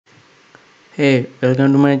Hey,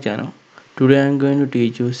 welcome to my channel. Today I am going to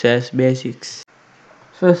teach you SASS basics.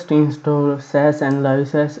 First install SASS and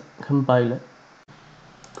liveSass compiler.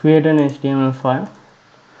 Create an HTML file.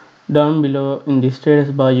 Down below in the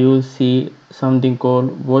status bar you will see something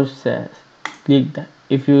called Watch SASS. Click that.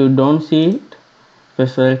 If you don't see it,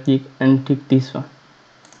 press right click and tick this one.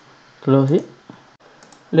 Close it.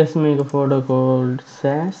 Let's make a folder called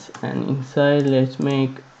SASS and inside let's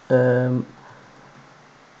make a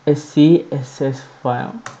SCSS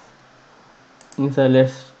file. Inside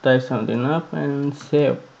let's type something up and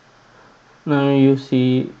save. Now you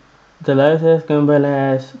see the liveSassCompile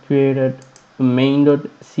has created a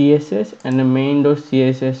main.css and a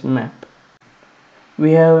main.css map.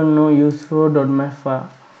 We have no use for .map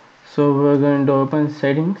file, so we're going to open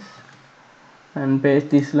settings and paste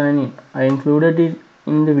this line in. I included it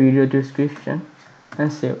in the video description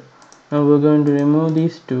and save. Now we're going to remove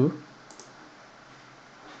these two.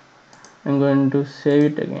 I'm going to save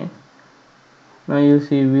it again. Now you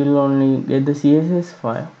see we'll only get the CSS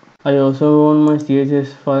file. I also want my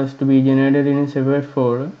CSS files to be generated in a separate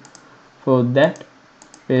folder. For that,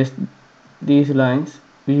 paste these lines,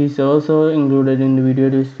 which is also included in the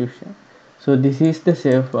video description. So this is the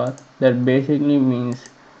save path. That basically means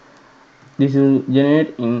this will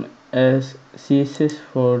generate in as CSS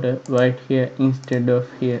folder right here instead of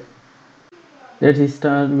here. Let's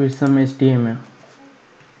start with some HTML.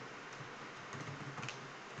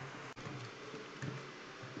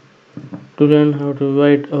 To learn how to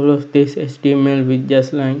write all of this HTML with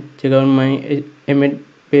just line, check out my ANB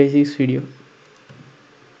basics video.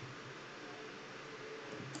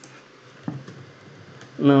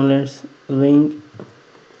 Now let's link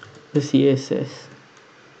the CSS.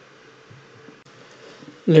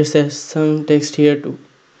 Let's add some text here too.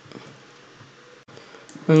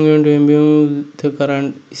 I'm going to remove the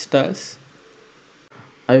current styles.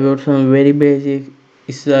 I got some very basic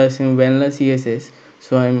styles in vanilla CSS,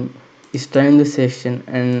 so I'm styling the section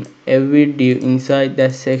and every div inside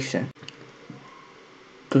that section.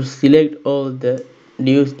 To select all the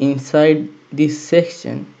divs inside this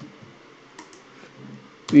section,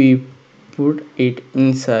 we put it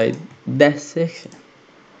inside that section.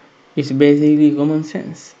 It's basically common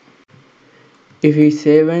sense. If we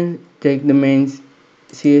save and check the main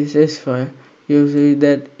CSS file, you'll see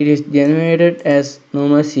that it is generated as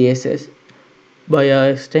normal CSS by our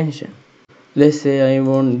extension. Let's say I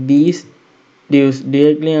want these divs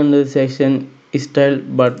directly under the section style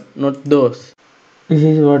but not those. This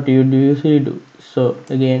is what you usually do. So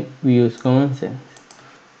again we use common sense.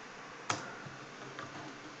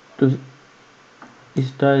 To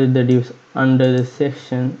style the divs under the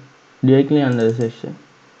section, directly under the section,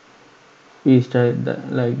 we start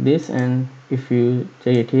like this, and if you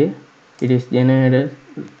check it here, it is generated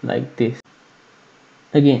like this.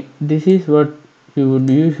 Again, this is what we would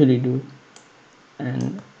usually do,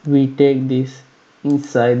 and we take this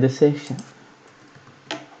inside the section.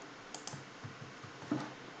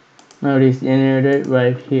 Now it is generated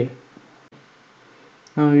right here.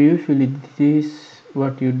 Now usually this is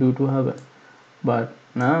what you do to Hover, but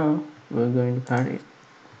now we're going to cut it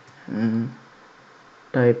and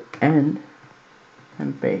type end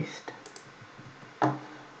and paste.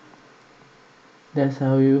 That's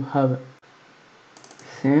how you hover.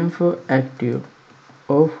 Same for active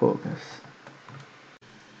or focus.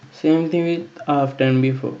 Same thing with after and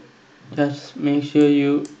before. Just make sure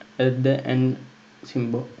you add the end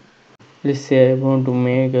symbol. Let's say I want to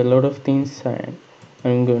make a lot of things cyan.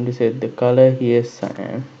 I'm going to set the color here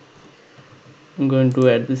cyan. I'm going to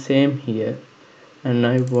add the same here, and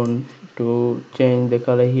I want to change the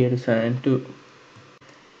color here to cyan too.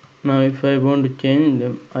 Now if I want to change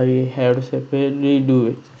them, I have to separately do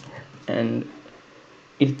it, and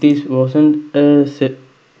if this wasn't a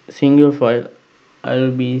single file,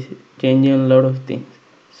 I'll be changing a lot of things.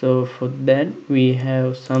 So for that we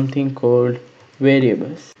have something called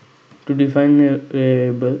variables. To define a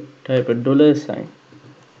variable, type a $sign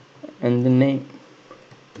and the name,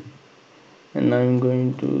 and I'm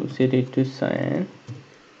going to set it to cyan,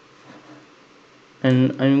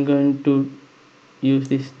 and I'm going to use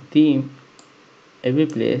this theme every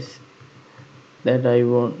place that I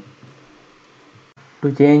want.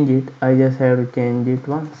 To change it, I just have to change it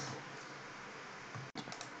once.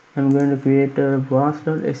 I'm going to create a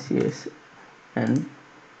vars.scs and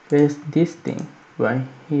paste this thing right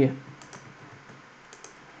here.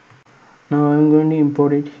 Now I'm going to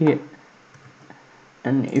import it here,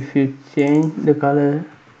 and if you change the color,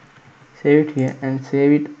 save it here and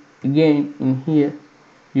save it again in here,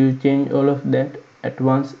 you change all of that at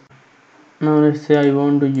once. Now let's say I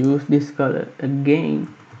want to use this color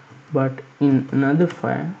again but in another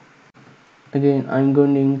file. Again, I'm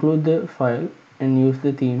going to include the file and use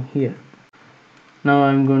the theme here. Now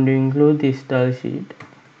I'm going to include this style sheet,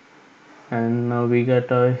 and now we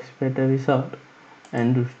got a better result.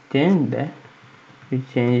 And to change that, we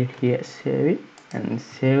change it here, save it, and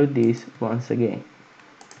save this once again.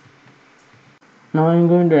 Now I'm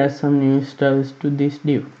going to add some new styles to this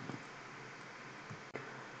div.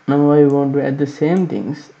 Now I want to add the same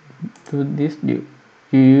things to this div.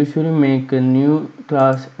 You usually make a new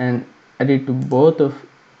class and add it to both of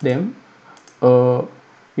them, or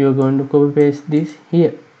you're going to copy paste this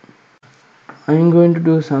here. I'm going to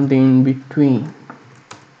do something in between.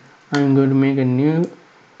 I'm going to make a new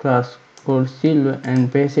class called silver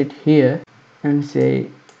and paste it here and say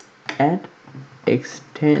add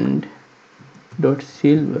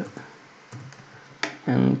extend.silver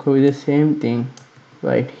and copy the same thing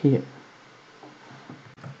right here.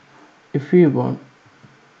 If you want,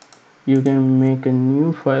 you can make a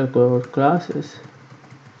new file called classes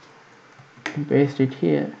and paste it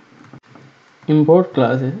here, import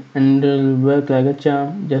classes, and it'll work like a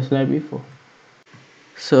charm just like before.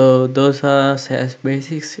 So those are SASS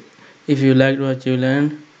basics. If you liked what you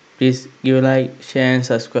learned, please give a like, share and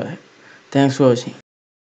subscribe. Thanks for watching.